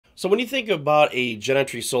So when you think about a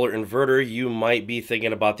Genetry Solar Inverter, you might be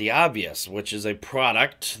thinking about the obvious, which is a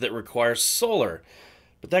product that requires solar.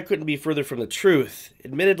 But that couldn't be further from the truth.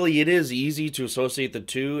 Admittedly, it is easy to associate the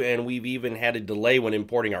two, and we've even had a delay when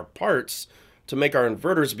importing our parts to make our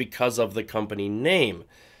inverters because of the company name.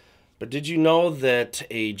 But did you know that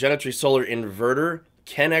a Genetry Solar Inverter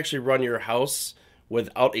can actually run your house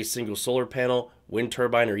without a single solar panel, wind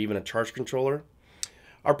turbine, or even a charge controller?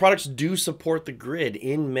 Our products do support the grid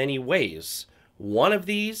in many ways. One of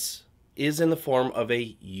these is in the form of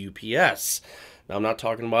a UPS. Now, I'm not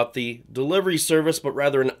talking about the delivery service, but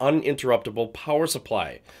rather an uninterruptible power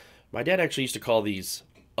supply. My dad actually used to call these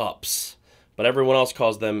UPS, but everyone else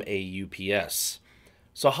calls them a UPS.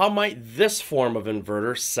 So how might this form of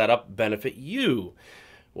inverter setup benefit you?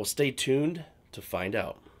 Well, stay tuned to find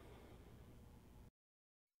out.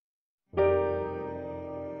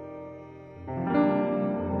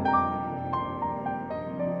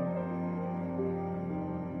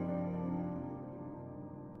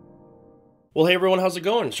 Well, hey everyone, how's it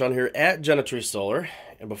going? Sean here at Genetry Solar.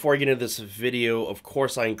 And before I get into this video, of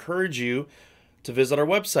course, I encourage you to visit our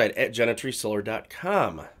website at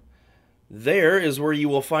genetrysolar.com. There is where you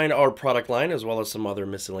will find our product line as well as some other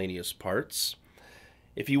miscellaneous parts.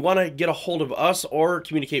 If you want to get a hold of us or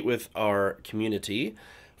communicate with our community,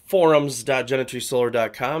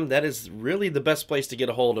 forums.genetrysolar.com, that is really the best place to get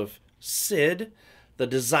a hold of Sid, the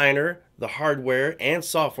designer, the hardware, and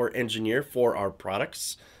software engineer for our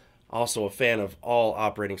products. Also a fan of all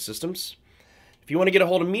operating systems. If you want to get a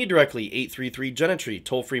hold of me directly, 833-GENETRY,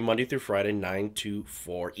 toll-free Monday through Friday, 9 to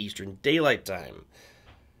 4 Eastern Daylight Time.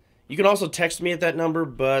 You can also text me at that number,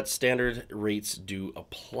 but standard rates do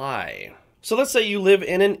apply. So let's say you live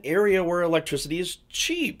in an area where electricity is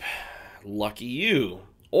cheap. Lucky you.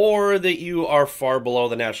 Or that you are far below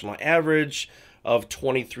the national average of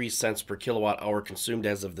 23 cents per kilowatt hour consumed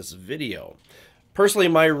as of this video. Personally,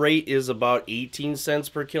 my rate is about 18 cents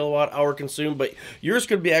per kilowatt hour consumed, but yours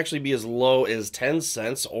could actually be as low as 10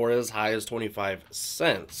 cents or as high as 25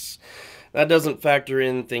 cents. That doesn't factor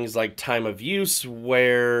in things like time of use,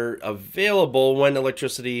 where available when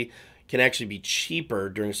electricity can actually be cheaper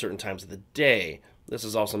during certain times of the day. This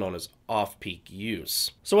is also known as off-peak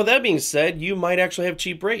use. So with that being said, you might actually have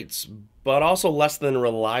cheap rates, but also less than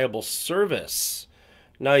reliable service.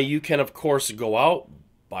 Now you can, of course, go out,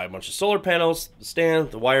 buy a bunch of solar panels, the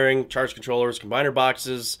stand, the wiring, charge controllers, combiner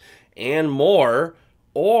boxes, and more.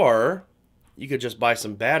 Or you could just buy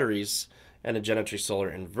some batteries and a Genetry Solar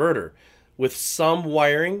Inverter. With some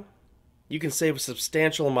wiring, you can save a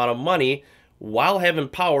substantial amount of money while having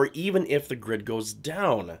power even if the grid goes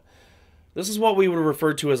down. This is what we would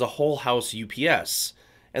refer to as a whole house UPS.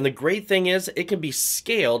 And the great thing is it can be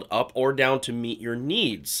scaled up or down to meet your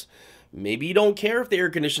needs. Maybe you don't care if the air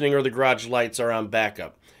conditioning or the garage lights are on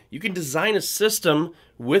backup. You can design a system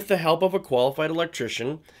with the help of a qualified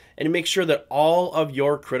electrician and make sure that all of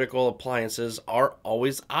your critical appliances are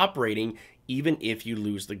always operating even if you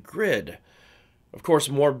lose the grid. Of course,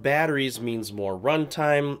 more batteries means more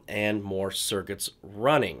runtime and more circuits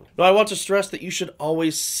running. Now, I want to stress that you should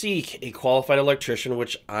always seek a qualified electrician,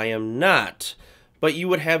 which I am not. But you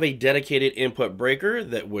would have a dedicated input breaker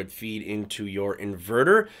that would feed into your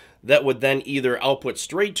inverter that would then either output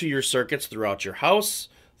straight to your circuits throughout your house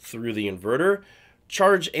through the inverter,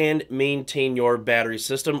 charge and maintain your battery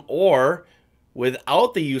system, or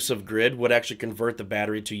without the use of grid would actually convert the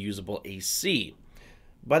battery to usable AC.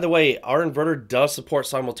 By the way, our inverter does support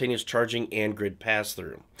simultaneous charging and grid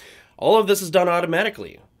pass-through. All of this is done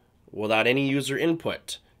automatically without any user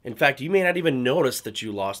input. In fact, you may not even notice that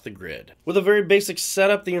you lost the grid. With a very basic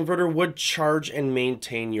setup, the inverter would charge and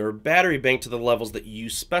maintain your battery bank to the levels that you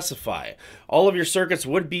specify. All of your circuits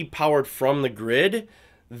would be powered from the grid.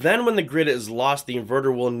 Then when the grid is lost, the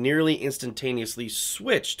inverter will nearly instantaneously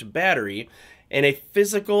switch to battery, and a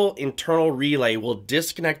physical internal relay will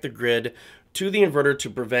disconnect the grid to the inverter to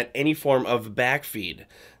prevent any form of backfeed.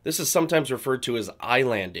 This is sometimes referred to as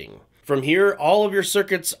islanding. From here, all of your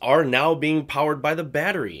circuits are now being powered by the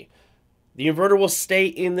battery. The inverter will stay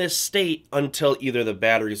in this state until either the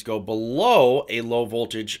batteries go below a low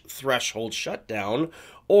voltage threshold shutdown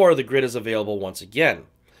or the grid is available once again.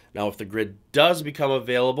 Now, if the grid does become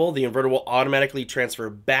available, the inverter will automatically transfer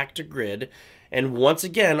back to grid, and once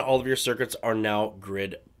again, all of your circuits are now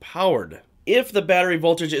grid powered. If the battery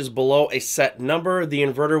voltage is below a set number, the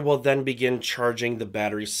inverter will then begin charging the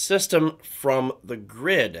battery system from the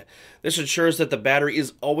grid. This ensures that the battery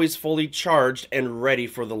is always fully charged and ready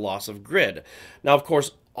for the loss of grid. Now, of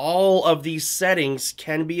course, all of these settings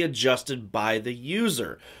can be adjusted by the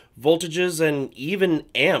user. Voltages and even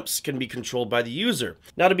amps can be controlled by the user.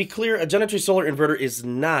 Now, to be clear, a Genetry Solar Inverter is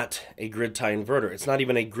not a grid tie inverter. It's not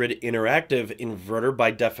even a grid interactive inverter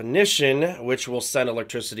by definition, which will send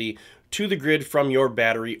electricity to the grid from your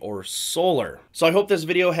battery or solar. So I hope this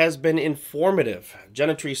video has been informative.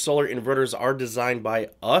 Genetry Solar Inverters are designed by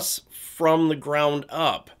us from the ground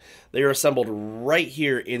up. They are assembled right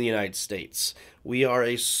here in the United States. We are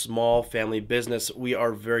a small family business. We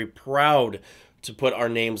are very proud to put our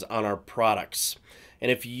names on our products.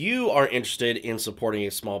 And if you are interested in supporting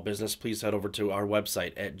a small business, please head over to our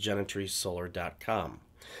website at genetrysolar.com.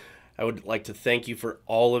 I would like to thank you for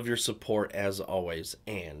all of your support as always,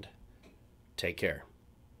 and take care.